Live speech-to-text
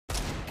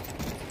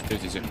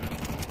2-2.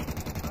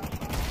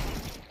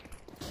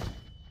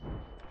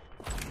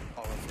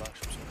 Oh, red flash,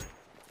 I'm sorry.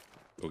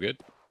 All good.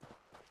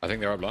 I think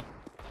they're up low.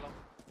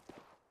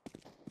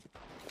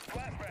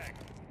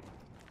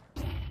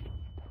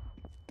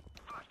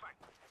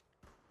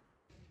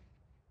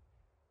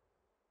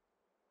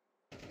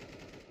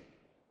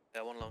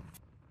 Yeah, one long.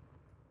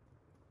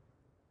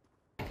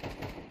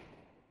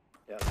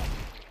 Yeah.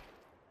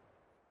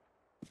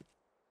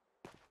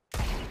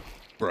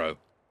 Bro.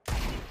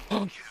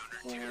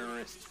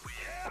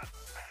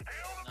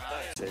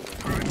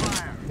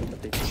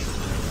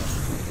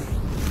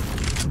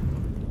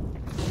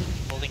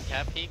 Holding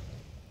cap peak.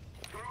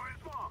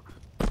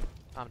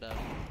 I'm dead.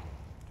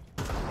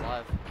 I'm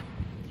alive.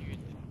 You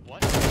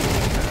what?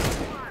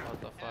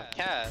 What the fuck?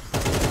 Cat.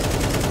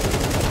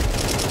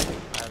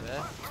 I have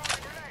it.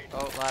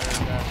 Oh, ladder is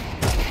dead.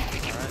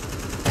 Alright.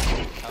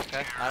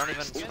 Okay. I don't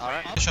even.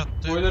 Alright.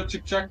 Attı. Boiler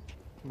çıkacak.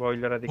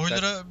 Boiler'a dikkat.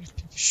 Boiler'a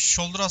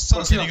shoulder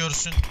atsana seni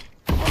görsün.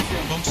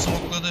 Bomb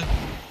smokeladı.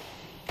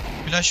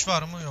 Flash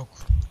var mı? Yok.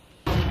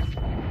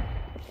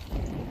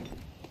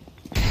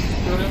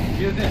 Görüyorum,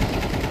 girdi.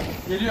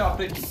 Geliyor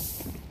Aprek.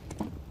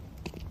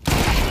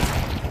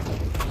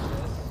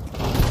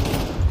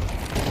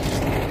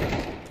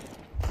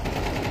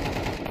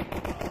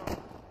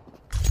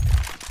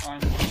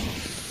 Aynen.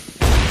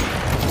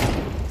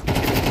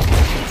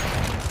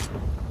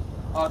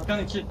 Arkan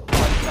 2. Side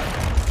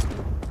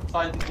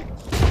 2.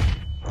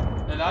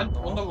 Helal.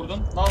 Onu da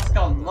vurdun. Last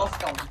kaldı. Last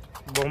kaldı.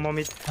 Bomba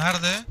mid.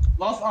 Nerede?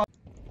 Last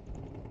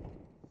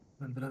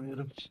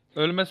Öldüremiyorum.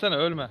 Ölmesene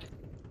ölme.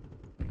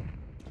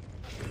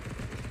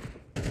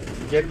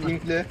 Gap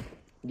linkli.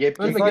 Gap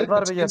Ölme,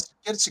 linkli.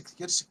 geri çık.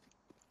 Geri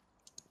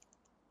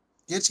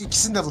çık.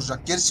 İkisini de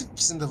vuracak. Geri çık,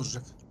 ikisini de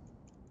vuracak.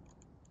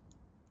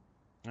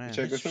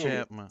 Hiçbir şey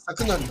yapma.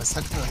 Sakın ölme,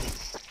 sakın ölme.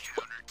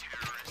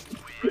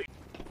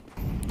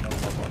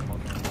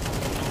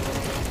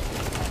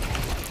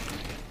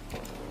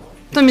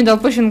 To middle,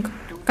 pushing.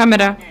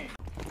 Camera.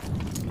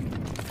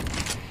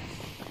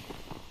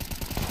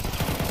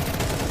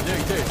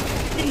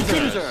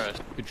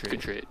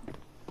 Good trade.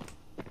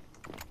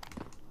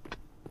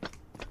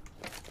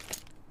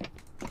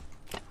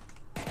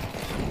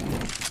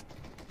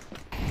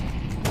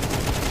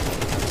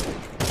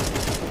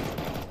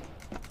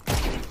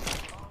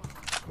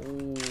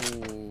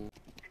 Ooh.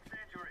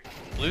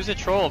 Lose a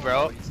troll,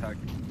 bro.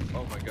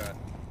 Oh my god.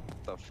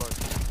 What the fuck?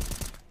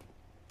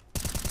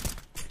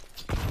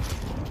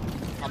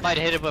 I might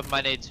hit him with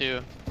my nade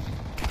too.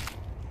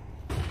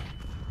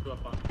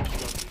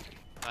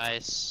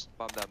 Nice.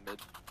 Bomb that mid.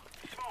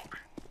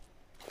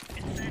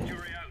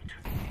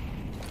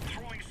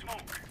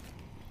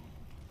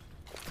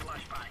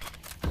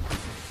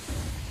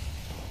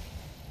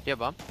 Yeah,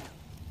 bomb.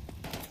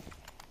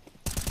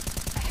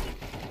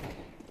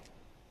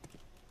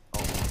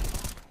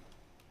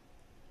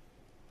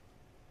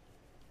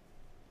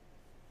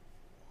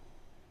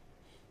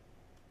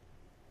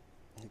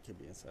 He could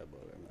be inside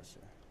boat, I'm not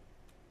sure.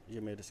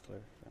 You made this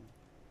clear.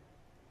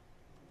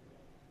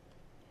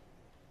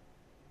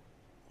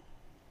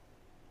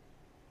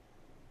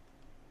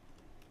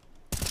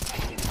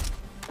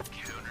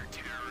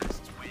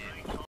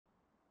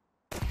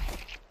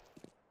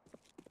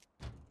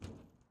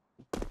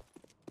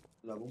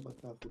 La bomba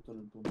está justo en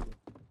el punto.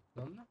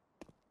 ¿Dónde?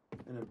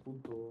 En el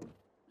punto.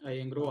 Ahí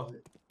en grúa.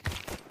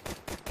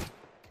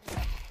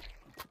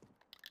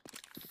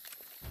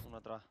 Uno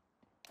atrás.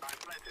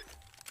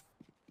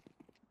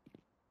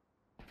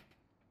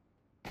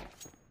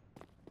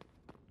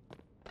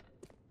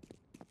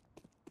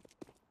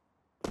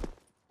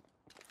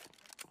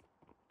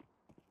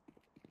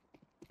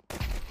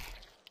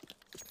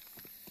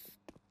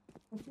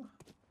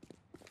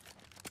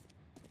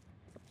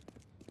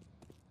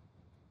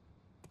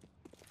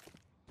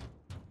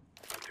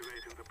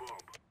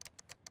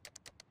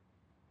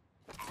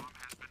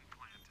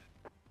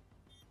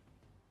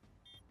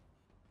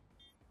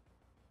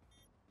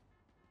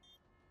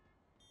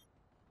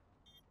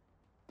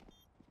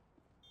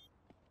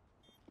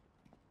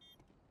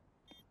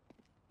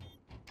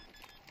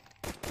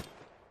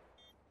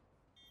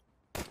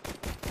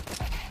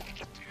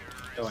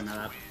 Qué buena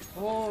dar.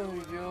 Oh,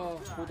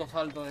 Dios, puto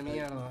salto de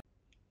mierda.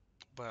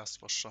 Bayağı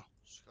sparşa.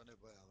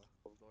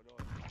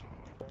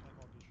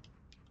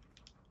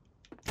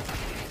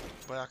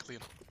 Bayağı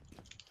clean.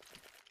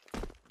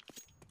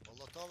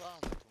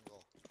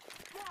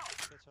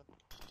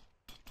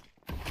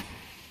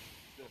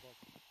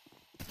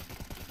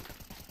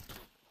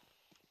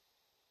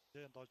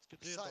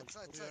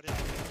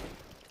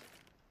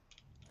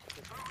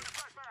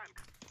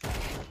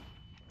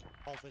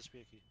 Half HP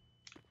key.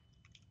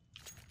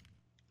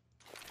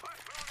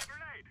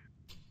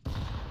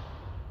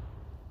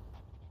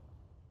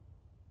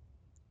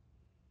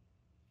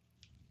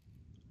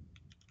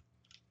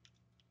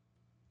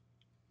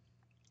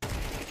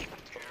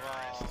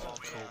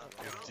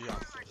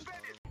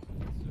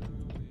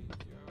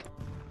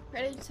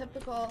 Pretty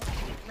typical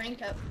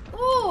rank up.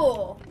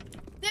 Ooh!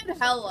 Dude,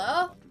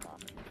 hello.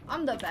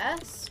 I'm the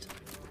best.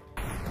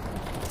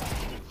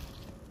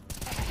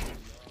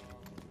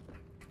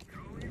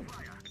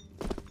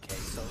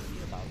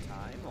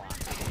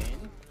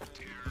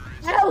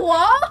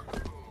 wall?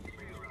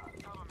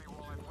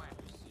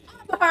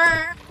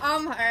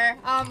 I'm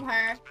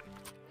her.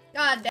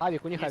 God damn.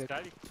 Авик, у них авик.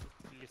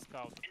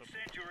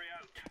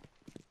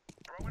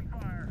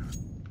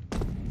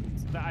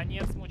 Да, они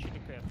отсмочили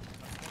кэп.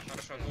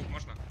 Хорошо, звук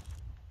можно?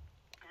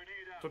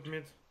 Тут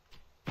мид.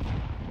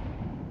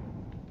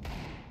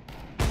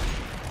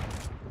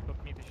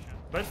 Тут мид еще.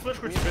 Дай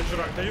флешку тебе,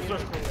 чувак, дай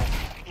флешку.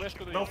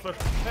 Флешку даю. Дал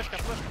флешку. Флешка.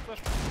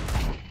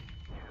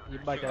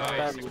 Ебать,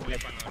 оставил,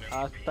 блядь.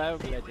 Оставил,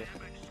 блядь.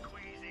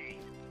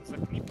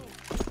 Заклипал.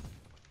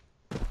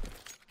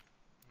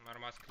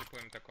 Нормас,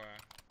 клипуем такое.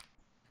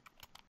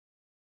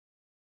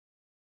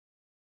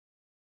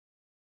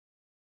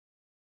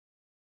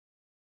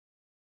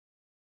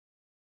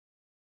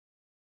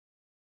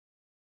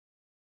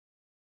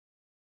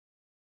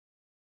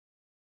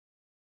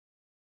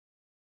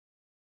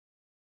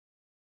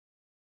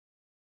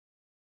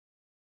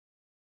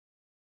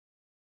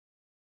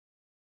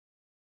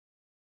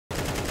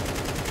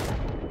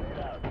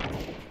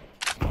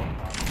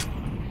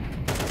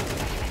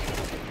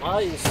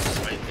 Nice.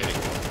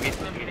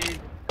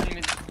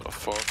 The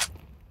fuck?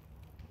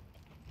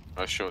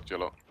 I shot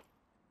yellow.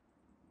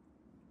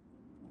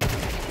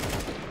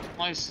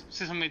 Nice,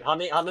 ses som mitt.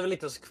 Han är väl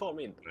inte ens kvar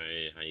min?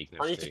 Nej, han gick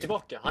Han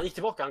gick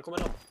tillbaka, han kommer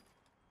då.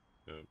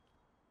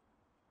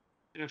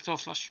 Direkt av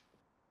flash.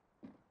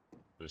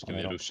 Nu ska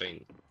vi ruscha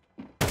in.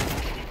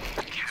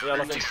 Så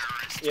jävla fint.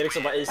 Erik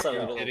som bara isar.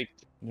 Erik.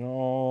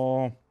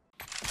 Ja.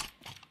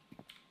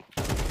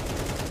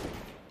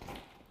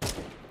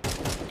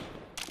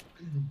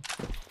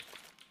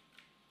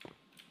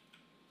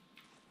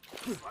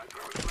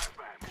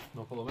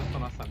 No, pelo menos pra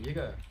nossa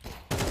amiga.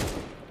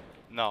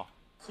 No.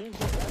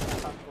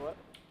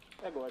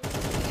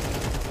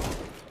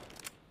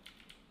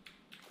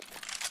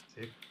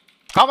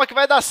 Calma que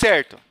vai dar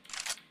certo.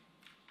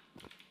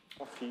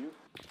 Confio.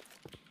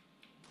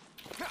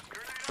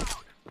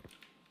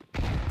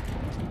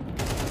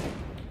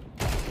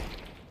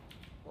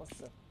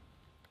 Nossa.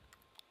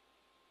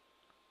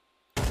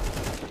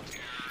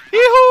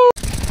 Ihu!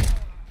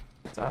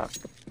 Tá.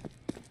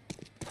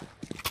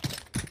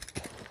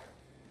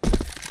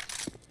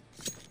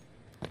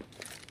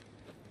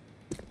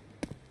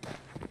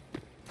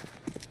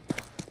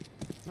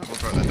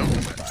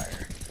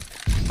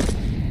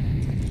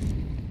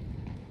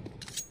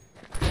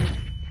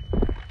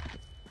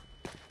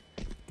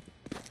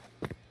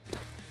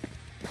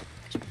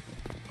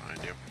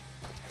 Behind you.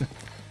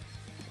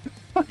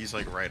 He's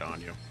like right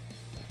on you.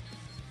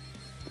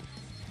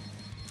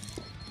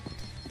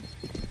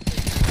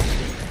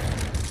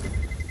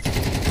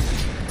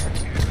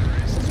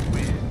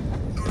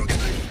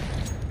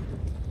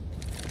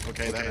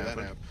 Okay, that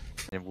happened.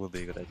 Не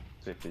буду играть.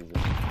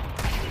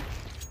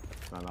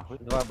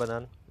 Два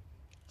банан.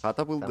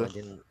 Хата был, Там да?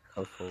 один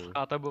халфовый.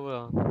 А, то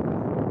было.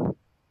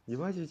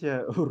 Ебать, у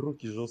тебя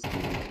руки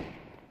жесткие.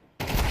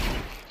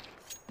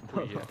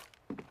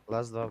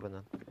 Лаз два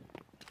банан.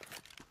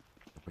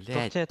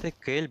 Блять. Ты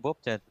Кейл,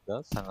 Боб тебя,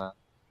 да, сага?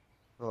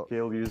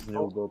 Кейл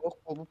юзнил гоп. Ох,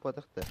 полу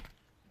подахты.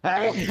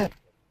 Да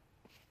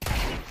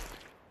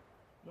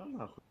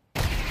нахуй.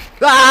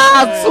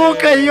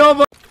 Сука,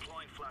 ёба!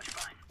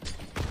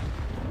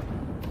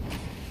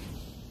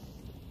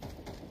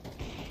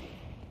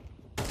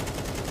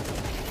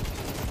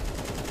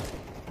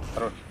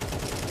 Хорош.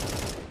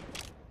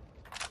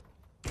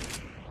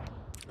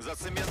 За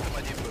цементом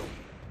один был.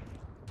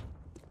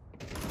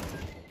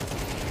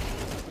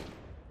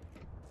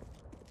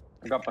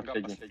 Габ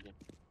последний.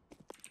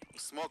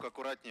 Смок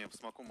аккуратнее, в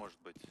смоку может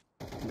быть.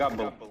 Габ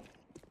был.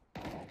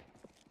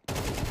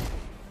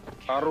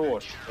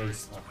 Хорош.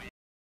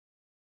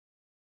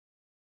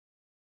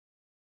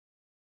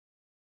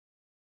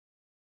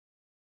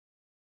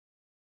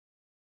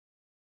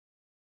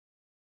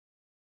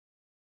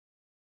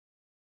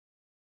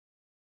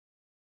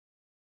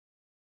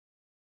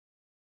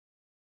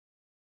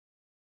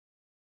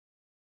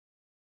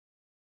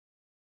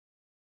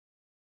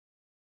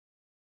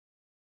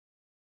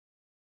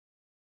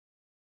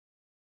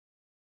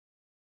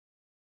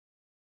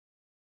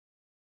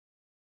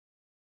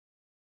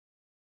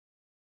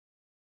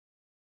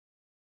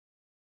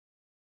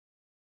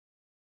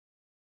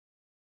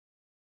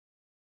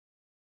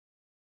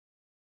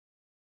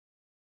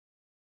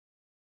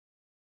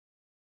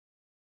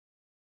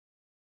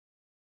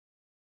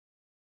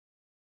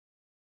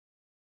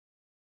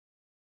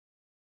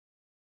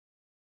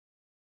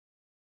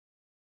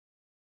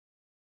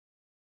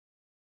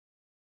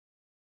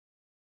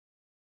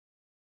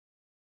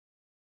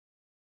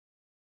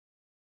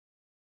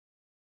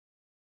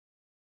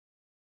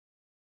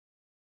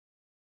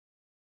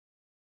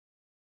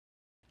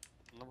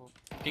 No,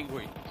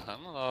 pinguj. Aha,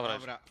 no dobra.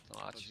 Dobra.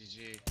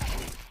 GG.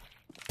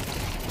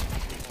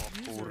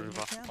 O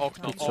kurwa.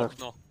 Okno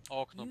był.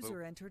 Okno.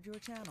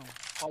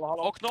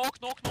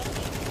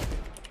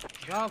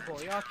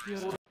 Brawo, ja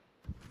pierdolę.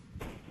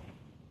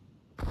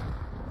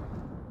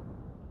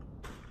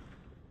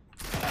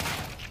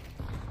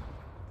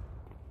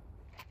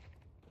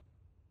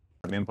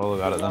 Min polo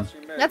got it then.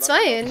 That's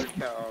fine.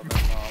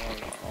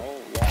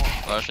 Oh, wow.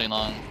 Flashing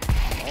long.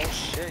 Oh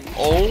shit.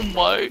 Oh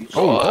my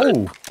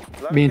god.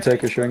 Me and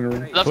Tech are showing a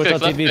room. Left click,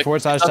 left click.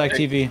 /tech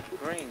TV.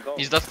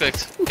 He's left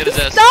clicked. Get his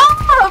ass.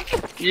 Stop!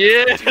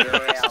 Yeah!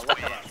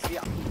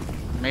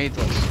 Made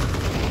us.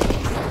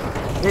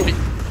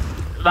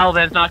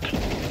 Valve's knock.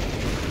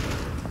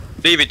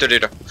 Divi tur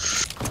ir.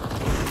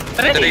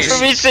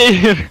 Visi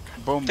ir.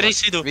 Bumba.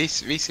 3 vidu.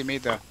 Visi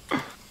midā.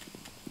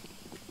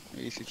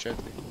 Visi 4.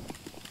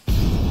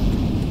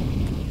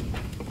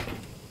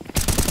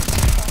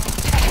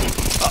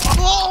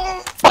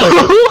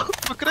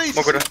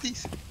 Mugurā.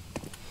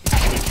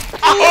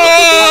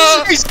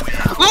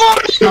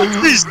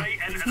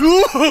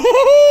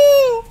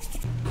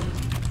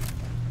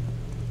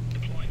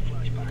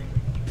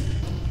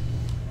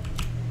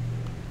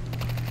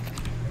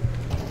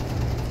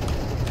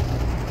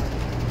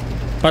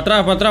 Pra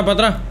trás. Vai.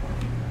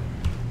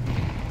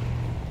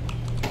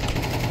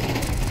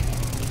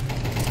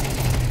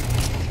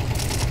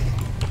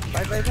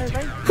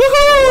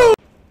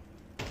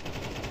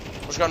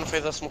 Vou jogar no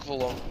fade da smoke do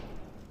long.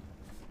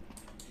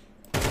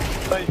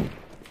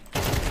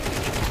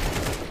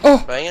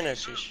 Bem,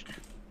 NX.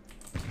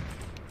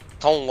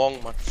 Tão long,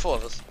 mano.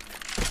 Foda-se.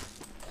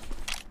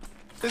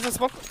 Tens a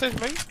smoke? Tens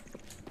meio?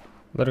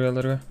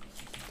 Larga.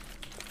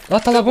 Ah,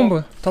 tá lá a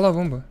bomba. Que long?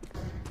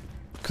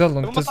 Eu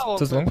vou matar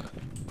Tens long. long?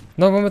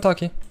 Não, vou matar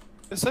aqui.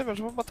 Eu sei, mas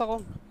vou matar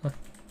long.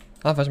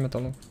 Ah, vais matar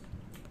long.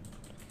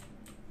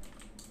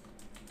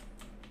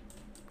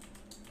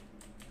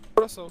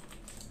 Coração.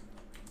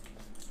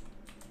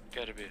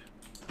 Quero ver.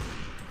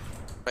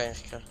 Bem,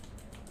 Ricardo.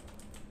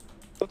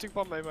 Não tenho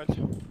para o meio,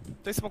 velho.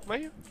 Tem smoke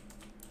meio?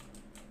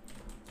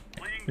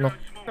 Não.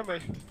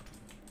 Também.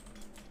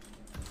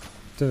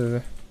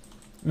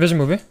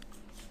 Veja-me ver?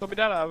 Estou a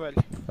mirar A, velho.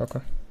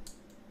 Ok.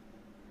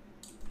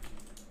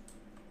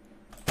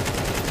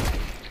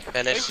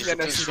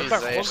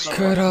 NX,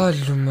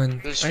 Caralho,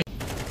 mano.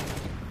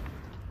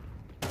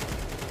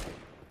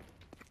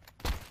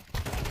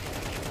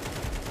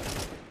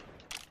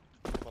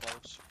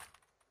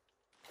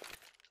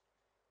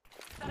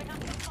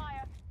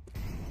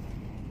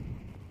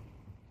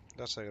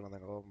 Ya sé que no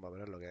tengo bomba,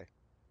 pero es lo que hay.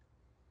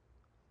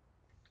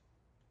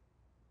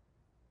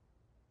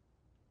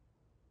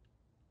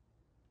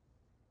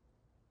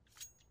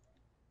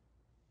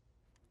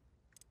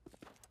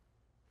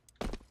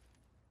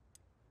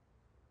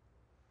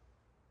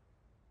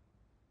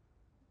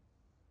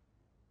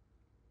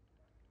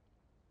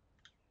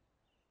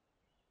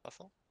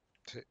 ¿Pasó?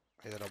 Sí,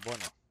 y de los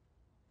buenos.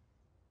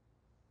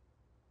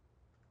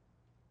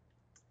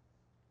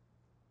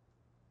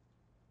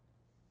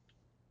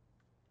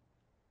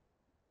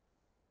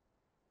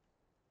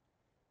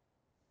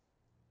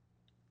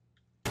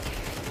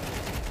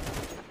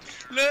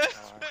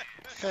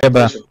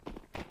 Ебать.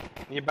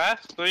 Ебать?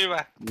 Что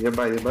ебать?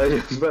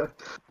 Ебать.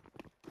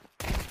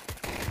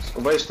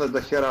 Вышла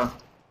до хера.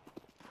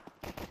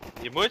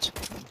 Ебуть?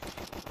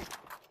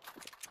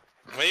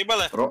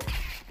 Выебали?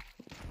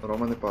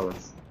 Рома не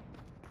палець.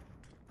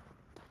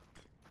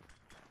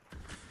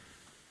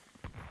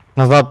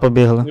 Назад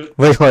побігли.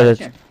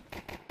 Виходять.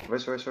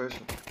 Вийшов.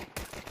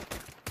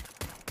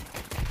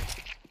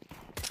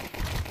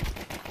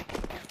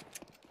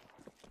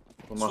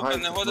 Сука,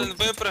 не годен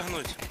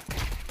випрыгнуть.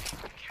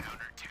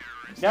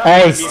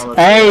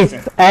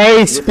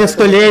 Ейс, в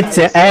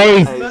пістолеті,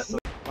 ейс.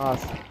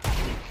 Nossa.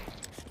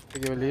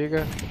 Peguei o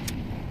liga.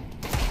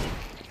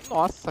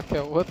 Nossa, que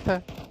é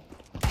outra.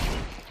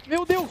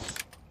 Meu Deus!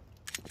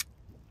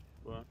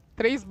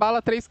 3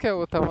 balas, 3 que é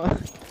outra, mano.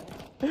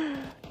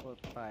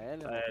 Tá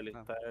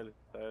L.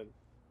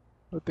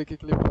 Vou ter que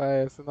clipar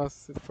essa.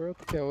 Nossa, se for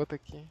outra que é outra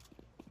aqui.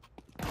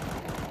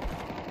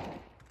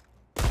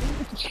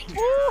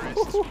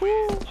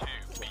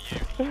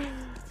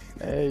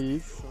 É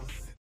isso.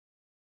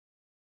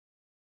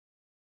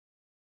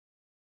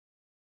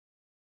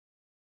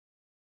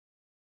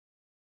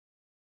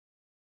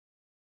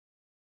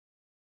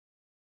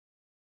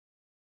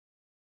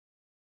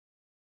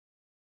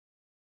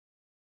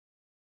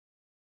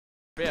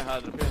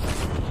 Errado.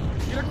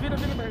 Vira,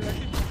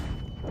 aqui.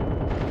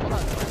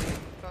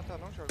 Tá,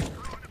 não joga.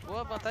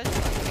 Boa, vantagem.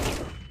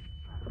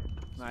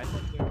 Nice.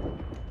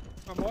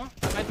 Acabou?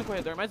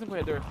 Mais um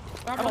corredor.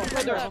 Tá bom,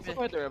 Avança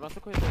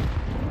o corredor.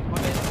 Uma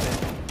vez no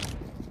pé.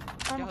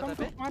 Calma,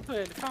 mato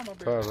ele. Calma,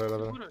 Vai.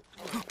 Segura.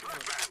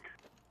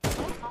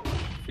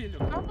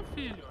 Calma,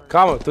 filho.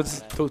 Calma, tô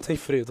sem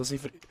freio,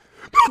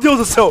 Meu Deus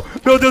do céu!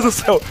 Meu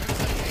Deus!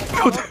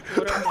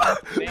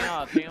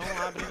 Tem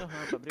um abrindo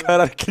rampa.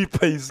 Caralho,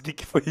 clipa isso,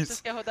 que foi Vocês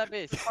isso? querem rodar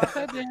base?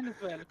 Passa é deles,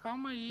 velho.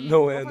 Calma aí.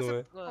 Não é.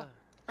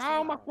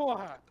 Calma,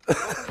 porra.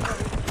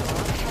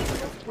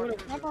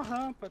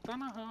 Tá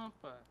na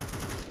rampa.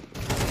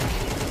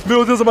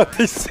 Meu Deus, eu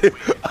matei você.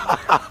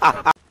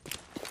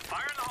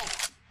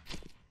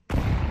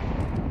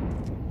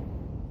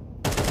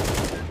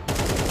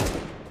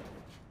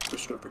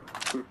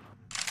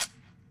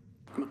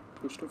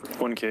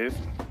 One cave.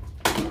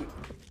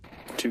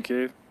 2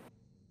 cave.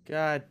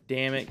 God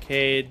damn it,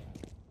 Cade.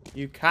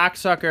 You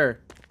cocksucker.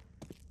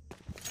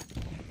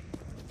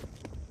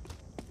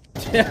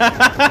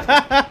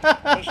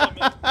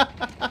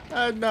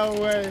 No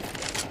way.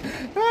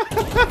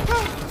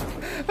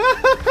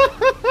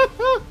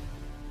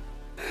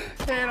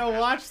 Hannah,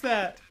 watch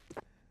that.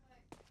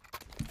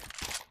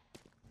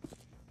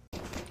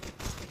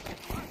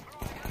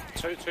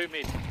 Two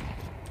mid.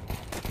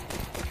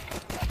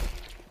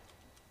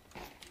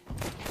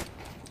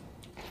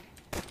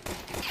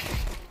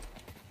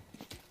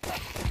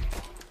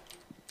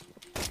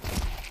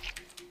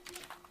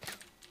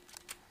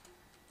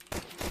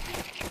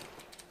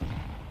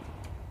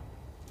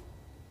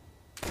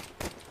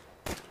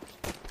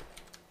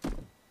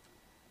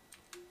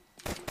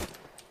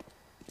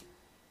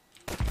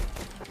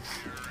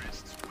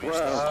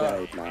 Well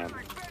played, man.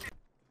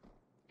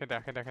 Get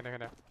there.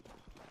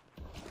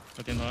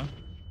 Metiendo A.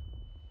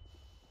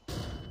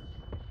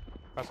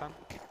 Pasan.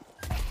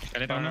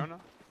 Escalera uno.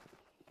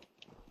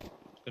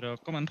 Pero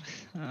coman.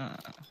 Ah,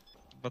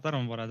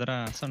 rotaron por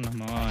atrás, son los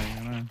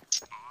mogólicos, man.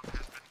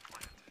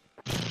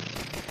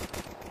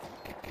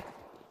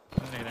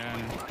 Madre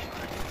grana.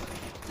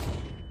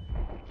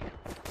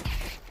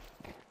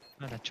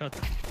 Ah, la chota.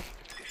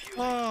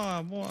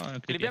 Ah,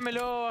 bueno.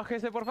 Clipéamelo a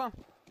GS, porfa.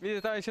 Viste,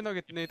 estaba diciendo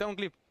que necesitaba un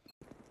clip.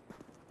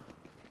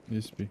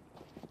 ESP.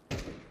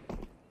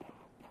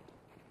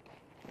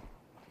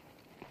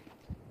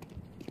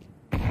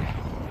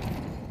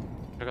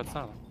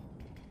 Rekatsana.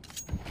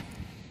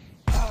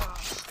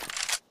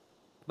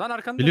 Lan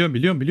arkanda.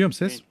 Biliyorum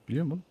ses.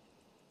 Biliyorum oğlum.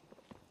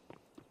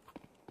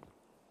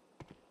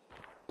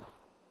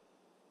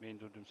 Main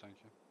durdum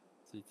sanki.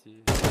 CT.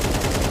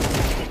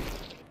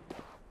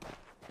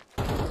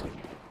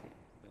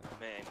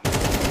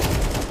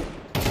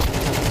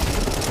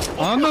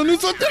 Ananı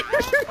satayım.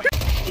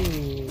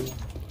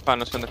 Ah,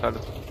 no sé dónde dejarlo.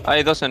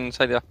 Hay dos en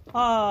side A.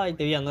 Ay,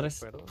 te vi,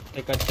 Andrés.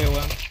 Te caché,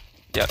 weón.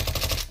 Ya.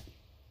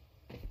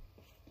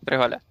 3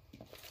 balas.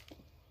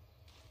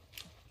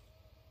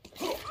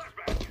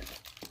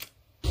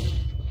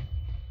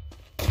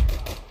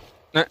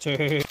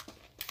 Che.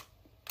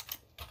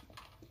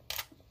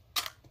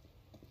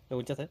 ¿Lo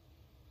escuchaste?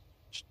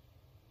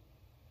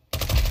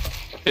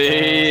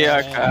 Sí,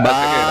 acá.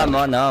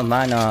 Vámonos,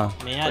 mano.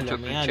 Mealo.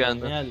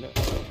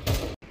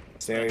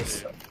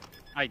 Stairs.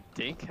 I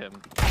dink him.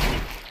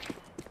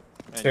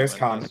 Stairs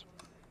con.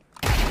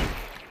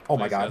 Oh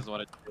my god.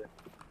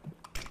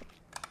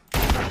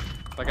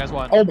 That guy's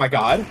one. Oh my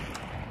god.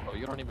 Oh,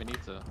 you don't even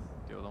need to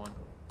deal with the one.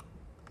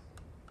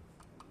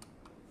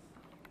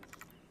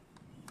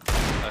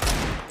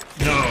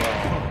 No.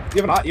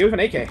 You have an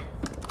AK.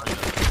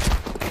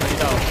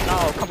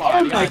 No, come on.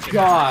 Oh my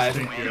god.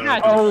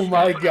 Oh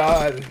my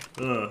god.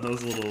 That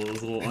was a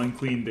little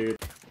unclean, dude.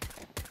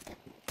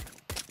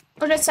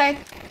 What did it say?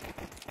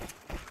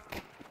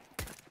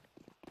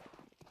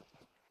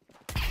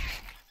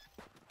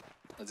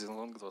 Один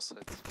лонг, два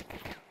сайт.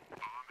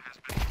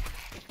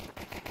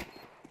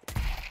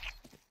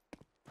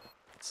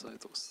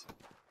 Сайт рост.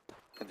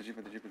 Подожди.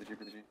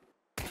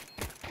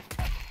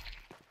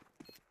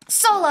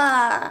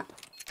 Соло!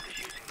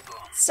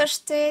 Все,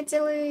 что я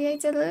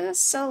делаю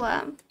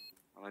соло.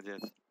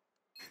 Молодец.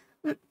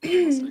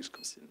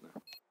 Слишком сильно.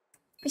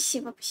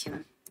 Спасибо.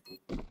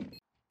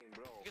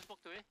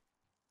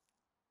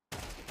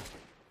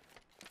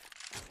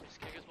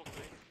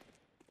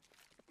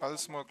 I'll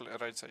smoke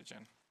right side,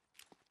 Jen.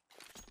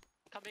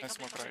 I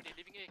smoke right.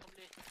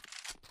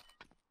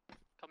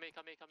 Come here.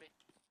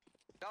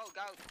 Go.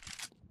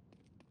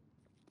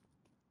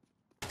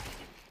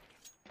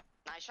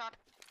 Nice shot.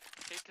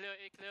 A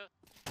clear.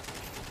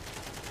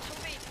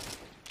 2B.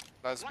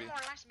 Last One B.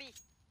 more, last B.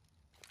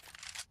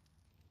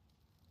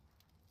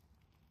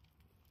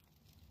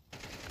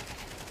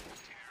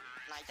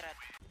 Nice red.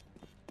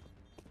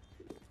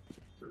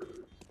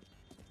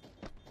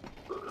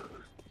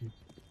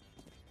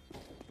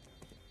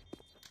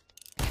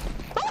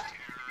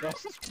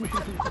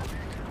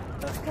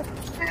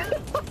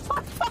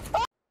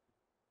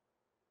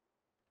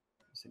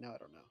 See, now I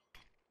don't know.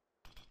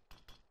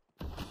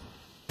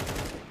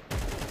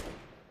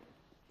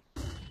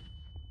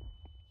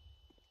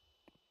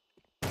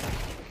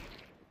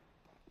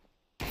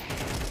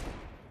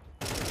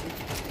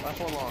 Last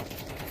one long.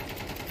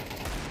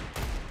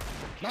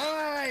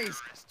 Nice!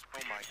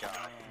 Oh my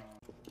god.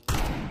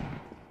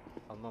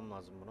 Almam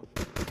lazım bunu.